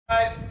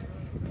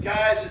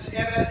Guys, it's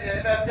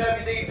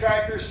MFWD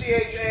tractor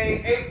CHA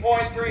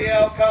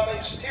 8.3L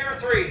Cummins Tier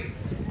 3.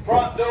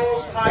 Front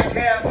duals, high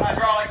cab,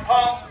 hydraulic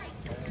pump.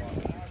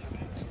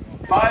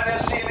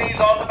 5 SCVs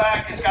on the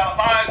back. It's got a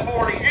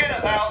 540 and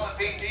 1,000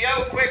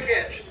 PTO. Quick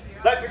hitch.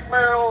 Electric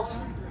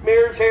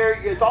mirrors here.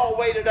 It's all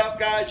weighted up,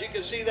 guys. You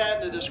can see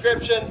that in the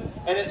description.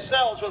 And it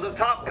sells with a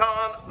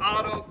TopCon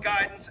auto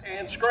guidance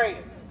and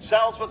screen.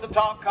 Sells with the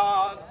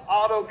TopCon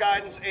auto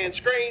guidance and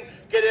screen.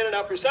 Get in and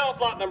up yourself.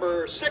 Lot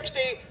number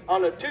 60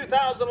 on the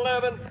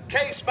 2011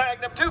 Case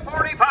Magnum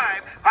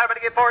 245. I'm going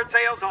to get forward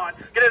sales on.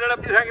 Get in and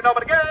up. You're hanging over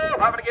to go.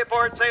 I'm going to get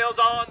forward sales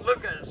on.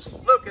 Lucas,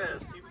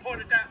 you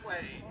point it that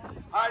way.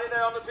 Hiding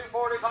there on the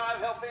 245,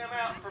 help them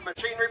out for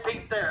machine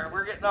repeat there.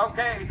 We're getting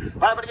okay.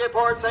 I'm going to get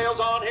forward sales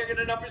on here.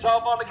 Get it up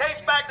yourself on the Case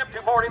Magnum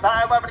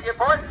 245. I'm going to get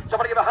forward.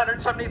 Somebody give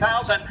 170,000.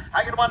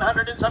 I get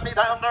 170,000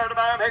 there to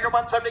buy. I get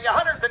 170,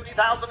 150,000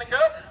 and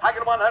go. I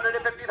get 150,000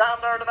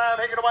 there to buy.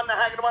 I get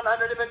 150,000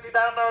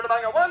 there to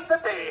buy. I get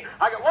 150.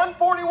 I get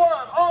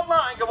 141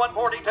 online. Get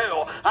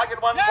 142. I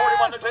get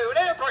 141 to 2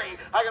 and 3.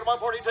 I get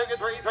 142, get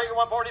 3, 3,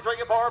 143,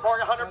 get 4,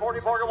 4, 144,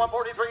 get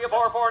 143, get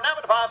 4, 4. Now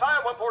get 5,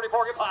 5,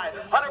 144, get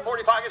 5,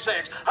 145, get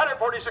 6,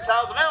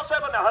 146,000 now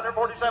 7, now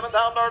 147,000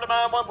 to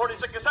mine,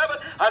 146 get 7,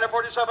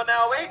 147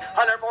 now 8,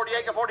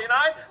 148 get 49.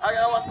 I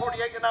got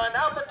 148 get 9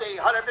 now 50,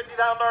 150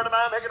 down there to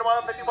mine, make it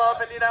 150,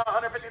 150 now,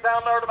 150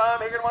 down there to mine,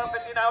 make it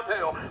 150 now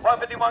 2,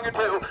 151 get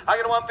 2. I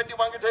get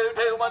 151 get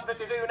 2, 2,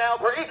 152 now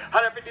 3,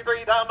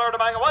 153 down there to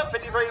mine,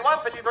 153,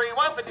 153,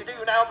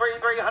 152 now 3,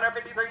 3,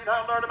 153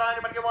 down there to mine,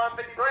 I'm gonna get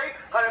 153,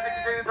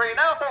 152, 3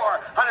 now 4,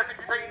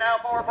 153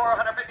 now 4, 4,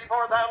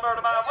 154 down there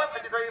to mine,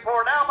 153,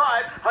 4 now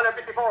 5,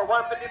 154,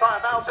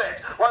 155 now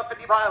 6,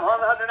 155,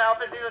 100 now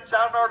 56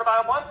 down there to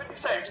mine,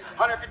 156,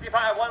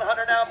 155,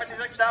 100 now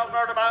 56 down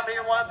there to mine,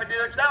 here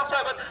 156 now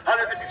 7,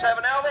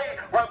 157 now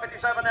 8,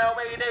 157 now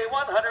 8,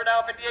 100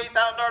 now 58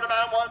 down there to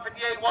mine,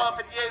 158,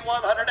 158,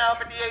 100 now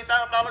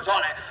 $58,000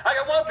 on it. I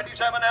got 157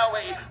 now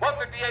 8,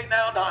 158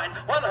 now 9,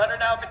 100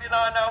 now 59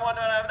 now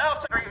 100 now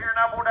 3 here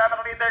now 4 down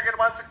underneath there, get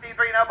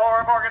 163 now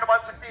 4, 4 get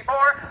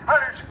 164,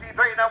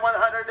 163 now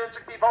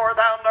 164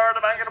 down there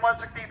to mine, get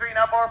 163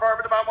 now 4, 4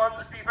 get about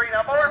 163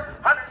 now 4,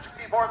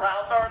 164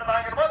 down there to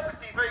mine, get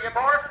 163 get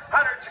 4,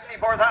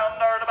 164 down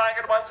there to mine,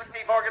 get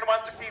 164, get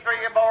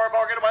 163 get 4,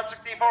 4 get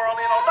 164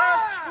 only in all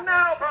time.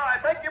 Now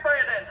 5, thank you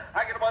Brandon.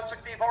 I get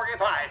 164 get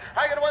 5,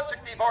 I get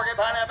 164 get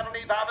 5, having to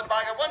leave 5 and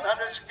I get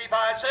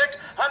 165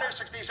 6,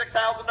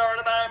 166,000 there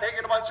to mine, I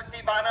get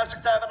 165 now 6,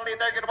 7 and leave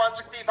there, get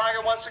 165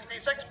 get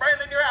 166.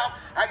 Brandon, you're out.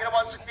 I get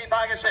 165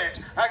 get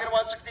 6, I get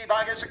 165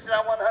 get 6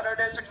 now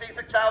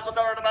 166,000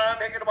 there to mine,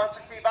 I get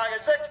 165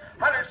 get 6,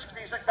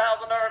 166,000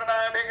 there to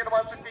mine, I get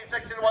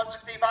 166 and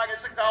 165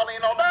 get 6 only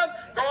and all done.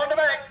 Go on to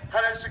bank.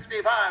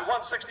 165,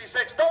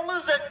 166. Don't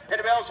lose it.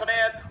 Anybody else on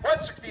hand?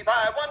 165,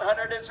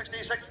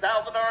 166,000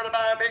 there to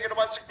mine, I get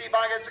 165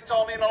 get 6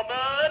 only and all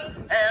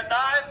done. And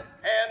 9.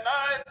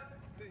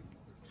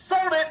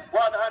 Sold it.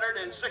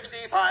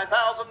 $165,000.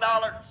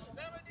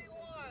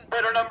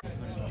 Bidder number.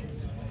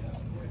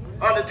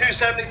 On the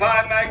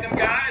 275 Magnum,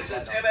 guys,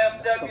 it's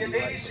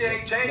MFWD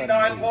CHA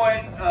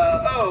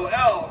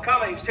 9.0L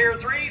Cummins Tier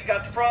 3.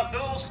 Got the front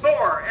duals,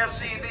 4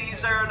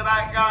 SCVs there in the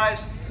back,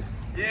 guys.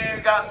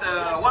 You got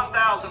the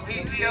 1,000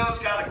 PTOs,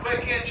 got a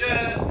quick hitch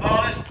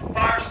on it,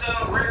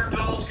 Firestone, rear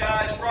duals,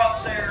 guys,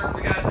 fronts there.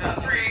 We got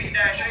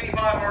 380-85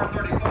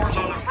 R34s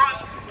on the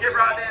front. Get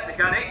right in. They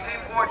got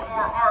 18.4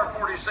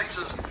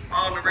 R46s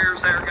on the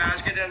rears there,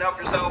 guys. Get in and help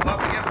yourself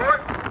up and get for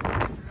it.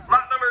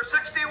 Lot number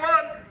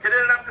 61. Get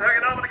in and up to hang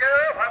it on to go.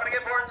 I'm going to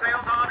get board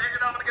sales on. Hang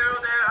it on to go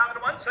there. I'm at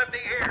 170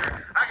 here.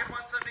 I get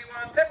 170,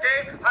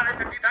 150,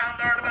 150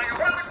 down there to make it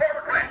 1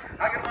 quarter quick.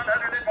 I get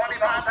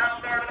 125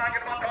 down there to make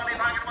it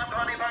 120. I get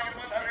 120. I get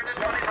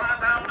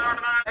 125 down there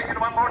to make it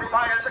 145.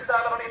 I get 6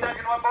 down to I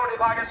get 145.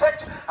 I get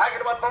 6. I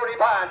get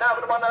 145. Now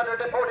to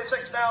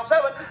 146 now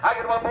 7. I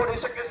get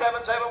 146 at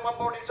 7 7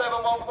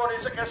 147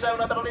 146 at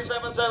 7 up to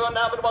 7 7.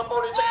 Now to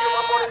 146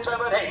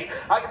 147 8.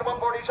 I get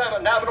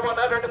 147. Now to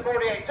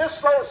 148. Just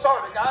slow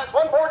started, guys.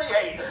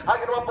 148. I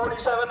get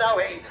 147 now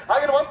 8.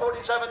 I get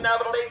 147 now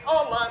to 8.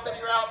 Online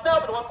video out. Now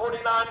to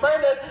 149.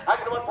 Brandon. I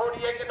get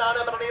 148 get 9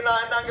 up to 9.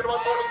 Now get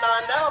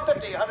 149 now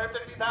 50.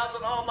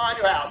 150,000 online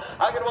you out.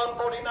 I get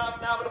 149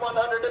 now to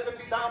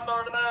 150 down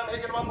there to 9.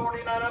 I get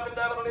 149 up and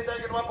down. I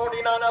get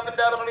 149 up and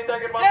down. I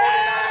get 149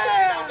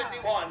 now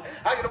 51.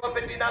 I get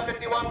 150 now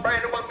 51.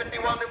 Brandon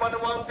 151 to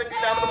 150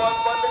 down to 1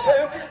 to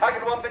 2. I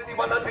get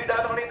 151 to 2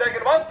 down. I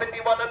get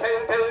 151 to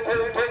 2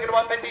 2 2 get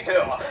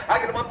 152. I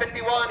get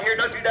 151 here.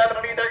 No 2 down.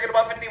 I get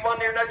 151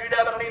 here. No 2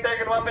 down. I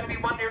get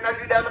 151 here. No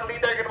 2 down.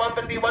 I get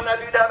 151. No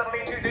 2 down.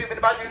 2 2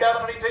 about 2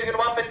 down. 2 get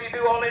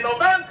 152 only no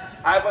done.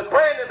 I was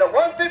Brandon to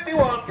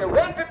 151. Get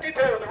 152.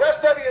 The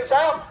rest of you is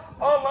out.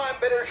 Online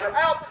bidders are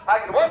out.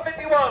 I get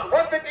 151,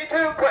 152,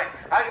 quick.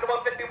 I get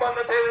 151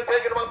 to 2,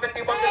 get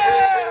 151 to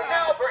 2,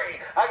 now 3.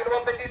 I get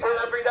 152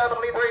 to 3,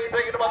 definitely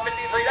 3, get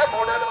 153, that's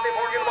 4, definitely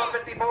 4,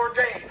 get 154,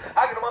 James.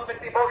 I get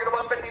 154, get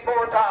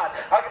 154, Todd.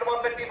 I get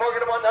 154,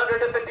 get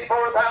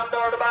 154 pound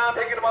door to mine,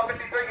 take it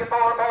 153, get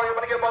 4, 4,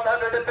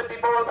 154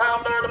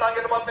 pound dirt. I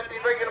get a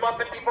 153, get a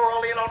 154,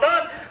 only in on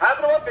done.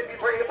 I'm the 153,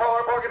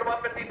 power, get a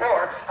 154,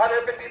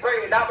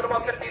 153, down to the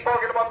 154,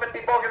 get a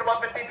 154, get a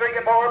 153,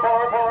 get power,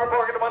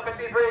 get a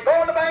 153, go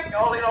in the bank,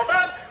 only in on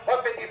done.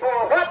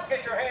 154, what?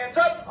 Get your hands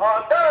up,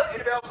 on done.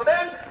 Anybody else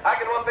then? I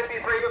get a 153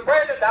 with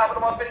Brandon, down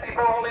to the 154,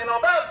 only in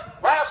on done.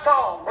 Last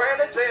call,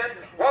 Brandon's in,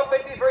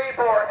 153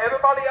 for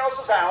everybody else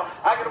is out.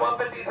 I get a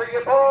 153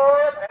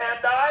 for and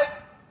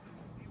dive.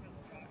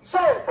 So,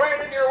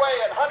 Brandon, your way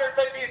at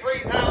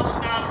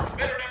 $153,000.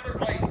 Bidder number,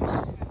 please.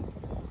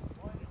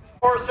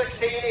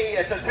 416E.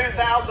 It's a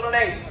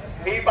 2008.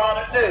 He bought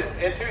it new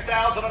in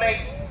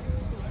 2008.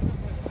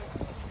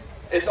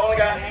 It's only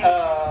got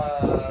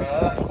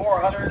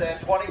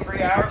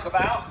 423 hours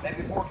about,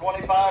 maybe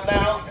 425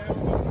 now.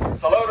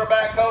 It's a loader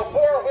backhoe,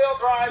 four-wheel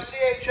drive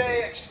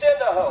CHA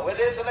Extend-A-Hoe. It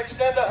is an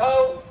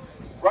Extend-A-Hoe.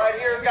 Right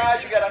here,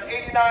 guys, you got an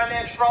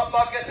 89-inch front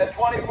bucket, a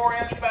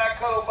 24-inch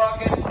backhoe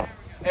bucket.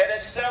 And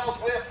it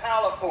sells with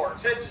pallet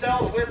forks. It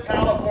sells with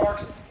pallet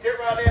forks. Get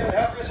right in and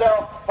help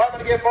yourself. I'm going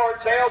to get board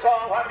sales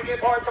on. I'm going to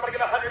get board. Somebody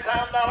get $100,000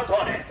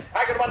 on it.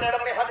 I get one that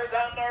only $100,000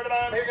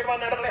 dime. Here, get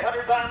one that only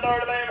 $100,000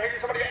 dime. Here,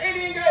 somebody get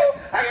 80 and go.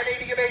 I got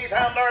 80, give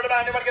 $80,000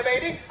 dime. Anybody give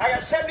 80? I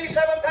got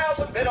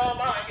 77,000 bid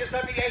online. Get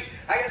 78.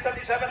 I get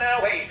 77 now.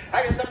 Wait.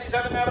 I get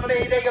 77 now.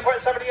 Get 80. Get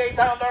 $78,000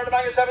 dime.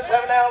 I get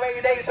 77 now. 80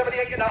 days.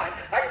 78 get 9.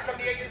 I get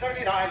 78 get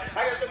 79.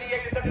 I got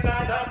 78 get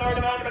 $79,000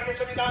 dime. I get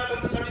 79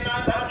 get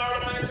 $79,000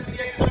 dime.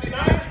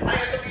 I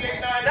got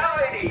 78, 9,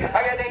 now 80. I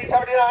got 80,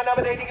 79, now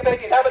 80, give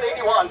 80, now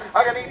 81.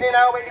 I got 80,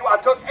 now 81.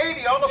 I took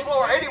 80 on the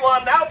floor,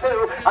 81, now 2.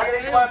 I got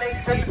 81,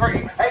 83,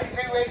 3.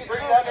 82, 83,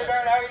 down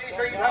there, now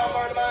 83, down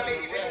there, about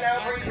 83,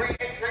 now 3, 3,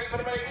 83,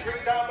 put them 83,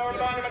 down there,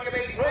 about, I'm going to give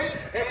 83,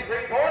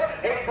 83,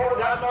 4, 84,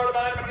 down there,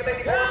 about, I'm going to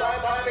give 84,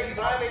 5,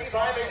 85,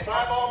 85,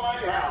 85, all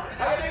mine out.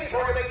 I got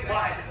 84, 85.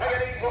 I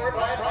got 84,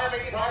 5, 5,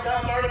 85,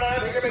 down there,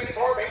 about, I give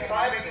 84,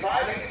 85,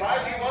 85,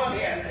 85, you won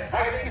in.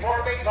 I got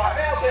 84, 85,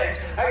 now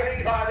 6. I got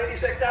 85,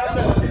 86 down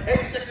 7,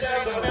 86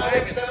 down 7, now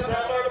 87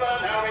 down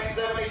 35, now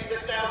 87,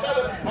 86 down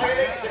 7, I got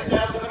 86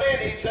 down 7,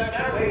 87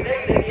 now 8,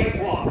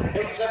 88 1,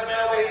 87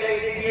 now 8,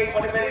 88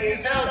 1,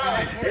 88 now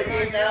 9,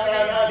 88 now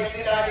 9,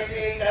 89,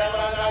 88 now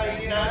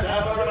 9, 89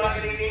 now 9,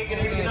 88,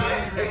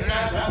 89,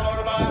 89 now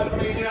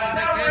 9, 89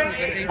 now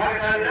 90, I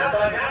got 90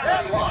 now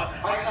 91,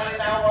 I got 90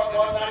 now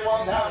 1,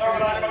 91 down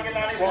 39, I get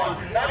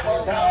 91,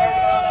 91 down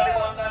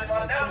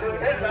 91, now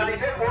 2,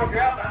 92, 4,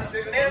 you're out,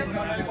 92 in,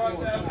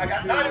 91, I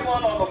got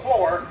 91 on the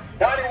floor,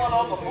 91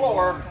 on the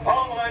floor,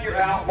 online you're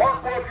out,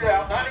 Mark Wood you're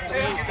out, 92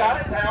 you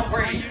got it, down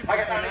 3, I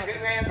got 92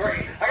 and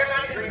 3, I got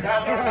 93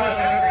 down 93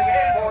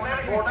 and 4,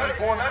 94,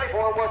 94,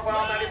 94,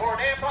 worthwhile 94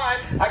 and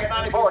 5, I got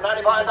 94,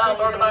 95 down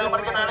 39, I'm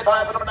going to get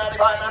 95, put them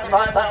 95,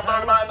 95 down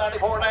 39,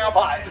 94 now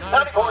 5,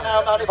 94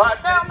 now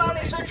 95, down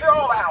 96 you're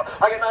all out,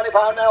 I got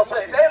 95 now 6,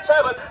 and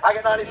 7, I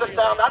got 96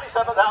 down,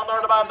 97 down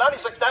 35,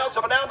 96 down,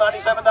 7 down,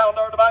 97 down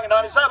 35,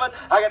 97,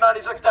 I got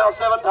 96 down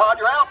 7, Todd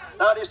you're out,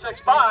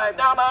 96 5,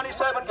 now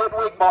 97, good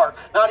week Mark,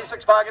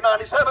 96 5 get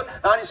 97,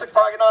 96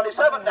 5 get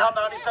 97, now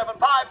 97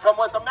 5, come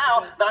with them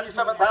now,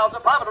 97,500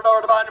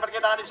 divine, you're going to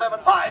get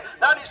 97 5,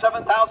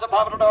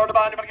 97,500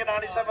 divine, you're going to get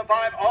 97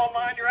 5,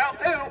 online you're out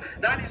too,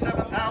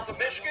 97,000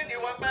 Michigan,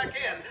 you went back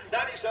in,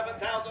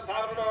 97,500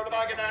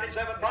 divine, get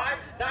 97 5,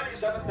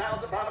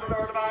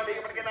 97,500 divine,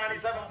 you're going to get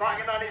 97 5,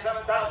 get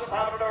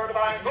 97,500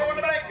 divine, go in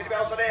the bank, you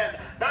bells it in,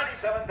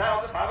 97,500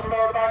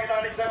 divine,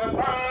 get 97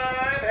 5,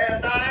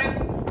 and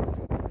 9.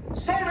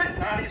 Sold it,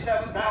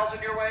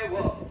 97,000 your way,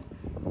 Wolf.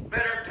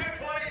 Bidder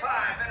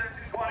 225, bidder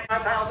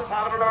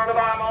 225,500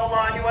 divine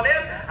online. You went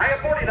in. I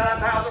got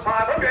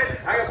 49,500.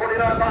 I got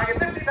 49,500. I get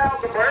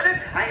 50,000 burning.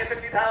 I get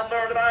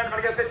 50,000 divine. I'm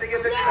gonna get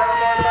 50,000 divine.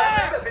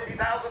 I get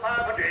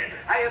 50,500.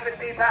 I get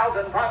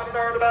 50,500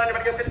 divine. I'm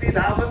gonna get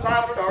 50,500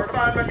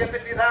 divine. I'm gonna get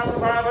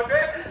 50,500.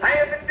 I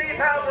get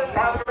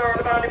 50,500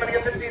 divine. I'm gonna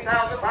get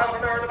 50,500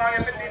 divine. I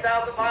get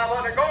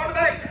 50,500. Go in the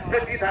bank.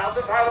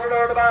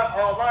 50,500 divine.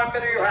 Online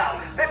bidder you're out.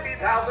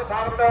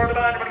 50,500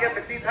 divine. I'm gonna get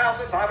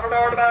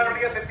 50,500 divine. I'm gonna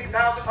get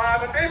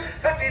 50,500.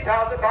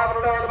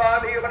 50,500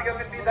 divine. You're gonna get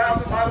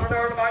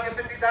 50,500 divine. Get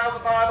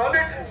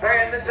 50,500.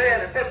 Brandon's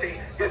in at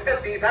 50. Get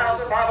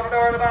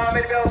 50,500 divine.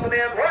 Maybe else in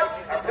what?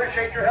 I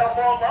appreciate your help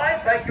online.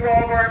 Thank you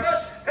all very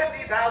much.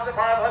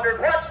 50,500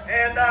 what?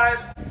 And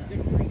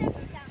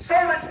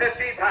sold it.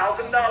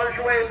 $50,000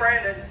 your way,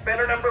 Brandon.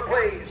 Bidder number,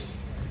 please.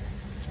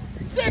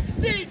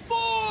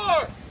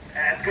 64!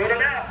 That's good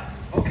enough.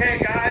 Okay,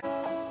 guys.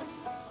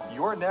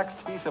 Your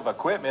next piece of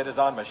equipment is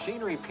on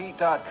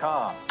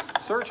MachineryPete.com.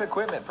 Search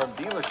equipment from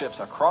dealerships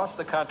across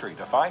the country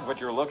to find what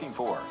you're looking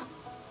for.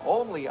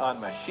 Only on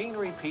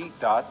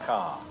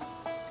MachineryPete.com.